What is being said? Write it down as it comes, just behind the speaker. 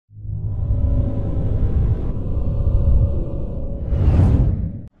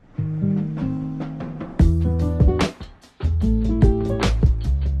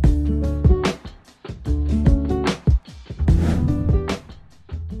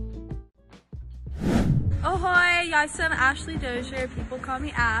guys, so I'm Ashley Dozier. People call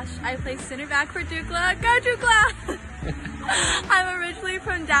me Ash. I play center back for Dukla. Go Dukla! I'm originally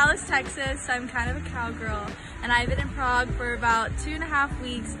from Dallas, Texas, so I'm kind of a cowgirl. And I've been in Prague for about 2.5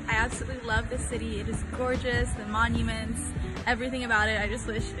 weeks. I absolutely love the city. It is gorgeous, the monuments, everything about it. I just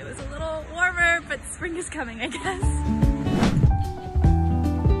wish it was a little warmer, but spring is coming, I guess.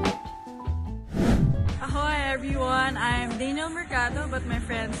 Ahoy everyone, I'm Daniel Mercado, but my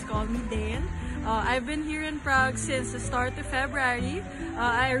friends call me Dane. I've been here in Prague since the start of February.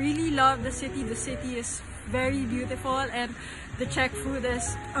 I really love the city. The city is very beautiful and the Czech food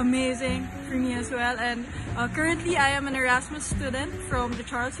is amazing for me as well. And currently I am an Erasmus student from the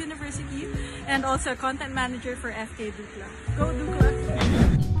Charles University and also a content manager for FK Dukla. Go Dukla!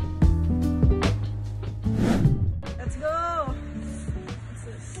 Let's go! This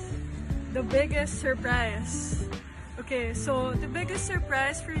is the biggest surprise. Okay, so the biggest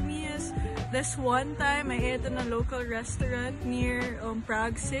surprise for me is this one time I ate in a local restaurant near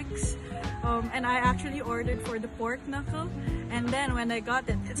Prague 6 and I actually ordered for the pork knuckle, and then when I got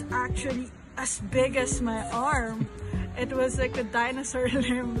it, it's actually as big as my arm. It was like a dinosaur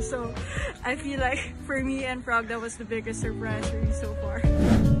limb, so I feel like for me and Prague that was the biggest surprise for me so far.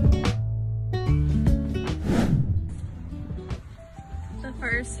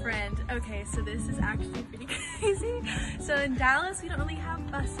 First friend. Okay, so this is actually pretty crazy. So in Dallas we don't really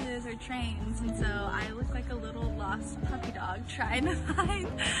have buses or trains, and so I look like a little lost puppy dog trying to find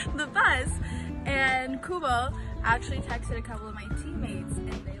the bus, and Kubo actually texted a couple of my teammates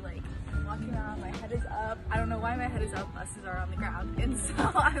and they like, I'm walking around, my head is up, I don't know why my head is up, buses are on the ground, and so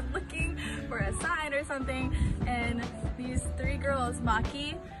I'm looking for a sign or something, and these three girls,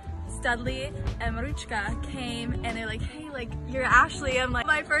 Maki, Studley and Maruchka, came and they're like, hey, like, you're Ashley. I'm like,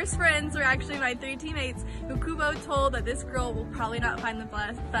 my first friends were actually my 3 teammates who Kubo told that this girl will probably not find the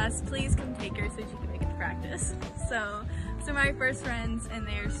bus. Please come take her so she can make it to practice. So my first friends, and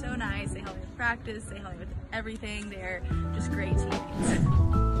they're so nice. They help me with practice, they help me with everything. They're just great teammates.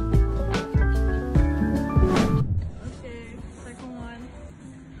 Okay, second one.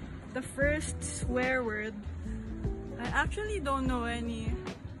 The first swear word. I actually don't know any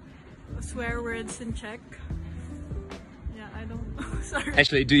swear words in Czech. Yeah, I don't know. Sorry.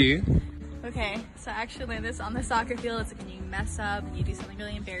 Actually, do you? Okay, so I actually learned this on the soccer field. It's like when you mess up and you do something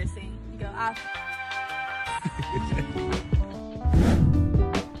really embarrassing, you go, ah. I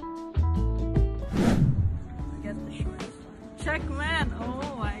guess the shortest one. Czech man!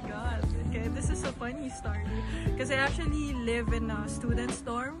 Oh my god. Okay, this is a funny story. Because I actually live in a student's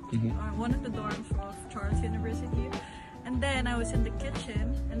dorm, one of the dorms of Charles University. And then I was in the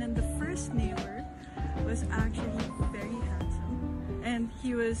kitchen, and then the first neighbor was actually very handsome, and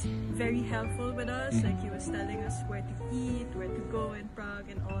he was very helpful with us. Like, he was telling us where to eat, where to go in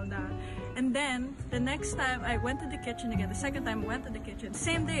Prague and all that. And then the next time I went to the kitchen again, the second time I went to the kitchen,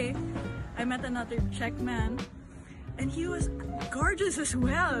 same day, I met another Czech man, and he was gorgeous as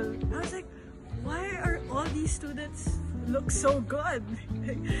well. I was like, why are all these students look so good?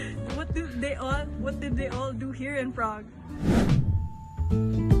 What did they all do here in Prague?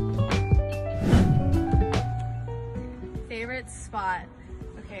 Favorite spot.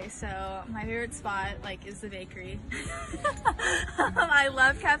 Okay, so my favorite spot is the bakery. I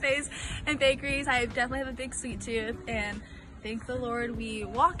love cafes and bakeries. I definitely have a big sweet tooth, and thank the Lord we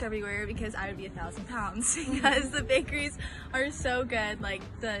walk everywhere, because I would be 1,000 pounds because the bakeries are so good. Like,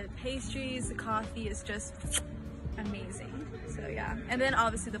 the pastries, the coffee is just amazing. So yeah, and then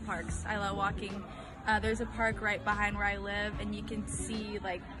obviously the parks. I love walking. There's a park right behind where I live, and you can see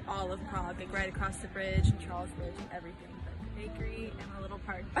like all of Prague, like right across the bridge and Charles Bridge and everything. But the bakery and a little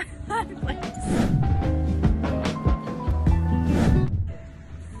park behind my place.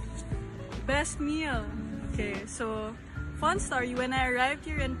 Best meal. Okay, so fun story. When I arrived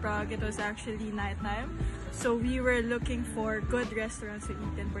here in Prague, it was actually nighttime. So we were looking for good restaurants to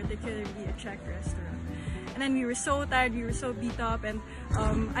eat, and particularly a Czech restaurant. And then we were so tired, we were so beat up, and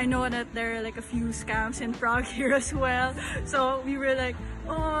I know that there are like a few scams in Prague here as well. So we were like,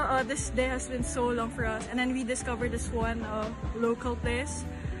 oh, this day has been so long for us. And then we discovered this one local place.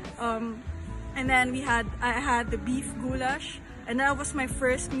 And then I had the beef goulash, and that was my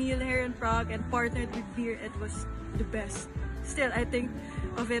first meal here in Prague, and partnered with beer. It was the best. Still, I think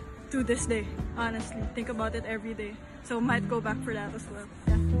of it to this day, honestly. Think about it every day. So might go back for that as well.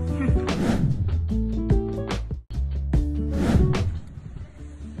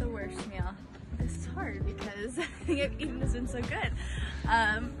 Yeah. this is hard because eating has been so good.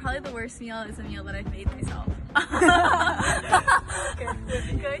 Probably the worst meal is a meal that I've made myself.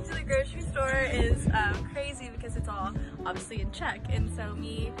 Going to the grocery store is crazy because it's all obviously in Czech, and so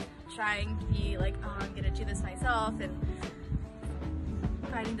me trying to be like, oh, I'm gonna do this myself, and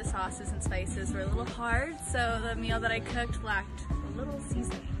finding the sauces and spices were a little hard, so the meal that I cooked lacked a little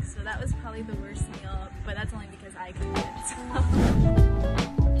seasoning, so that was probably the worst meal, but that's only because I cooked it.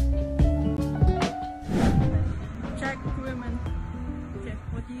 Czech women. Okay,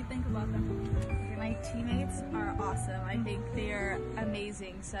 what do you think about them? My teammates are awesome. I think they're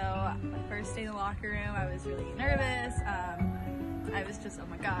amazing. So my first day in the locker room, I was really nervous. I was just, oh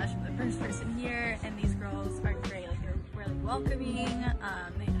my gosh, I'm the first person here, and these girls are great. Like, they're really welcoming.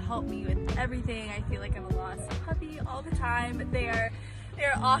 They help me with everything. I feel like I'm a lost puppy all the time, but they're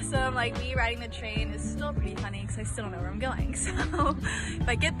awesome. Like, me riding the train is still pretty funny because I still don't know where I'm going. So if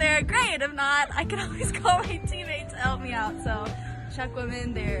I get there, great. If not, I can always call my teammates to help me out. So Czech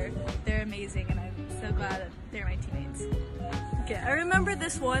women, they're amazing, and I'm so glad that they're my teammates. Okay, I remember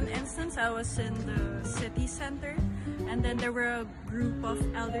this one instance. I was in the city center, and then there were a group of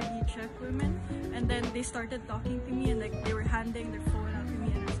elderly Czech women, and then they started talking to me, and like they were handing their phone out to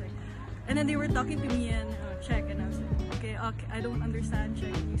me, and I was like, and then they were talking to me in Czech, and I was like, okay, I don't understand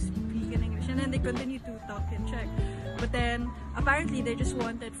Czech, you speak in English, and then they continued to talk in Czech. But then apparently they just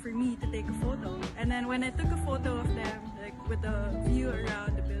wanted for me to take a photo, and then when I took a photo of them, like with the view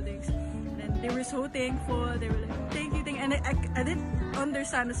around the buildings, then they were so thankful. They were like, thank you, and I didn't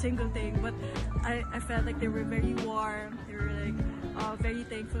understand a single thing, but I felt like they were very warm. They were like very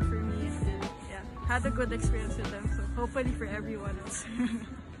thankful for me, and yeah, had a good experience with them. So hopefully for everyone else.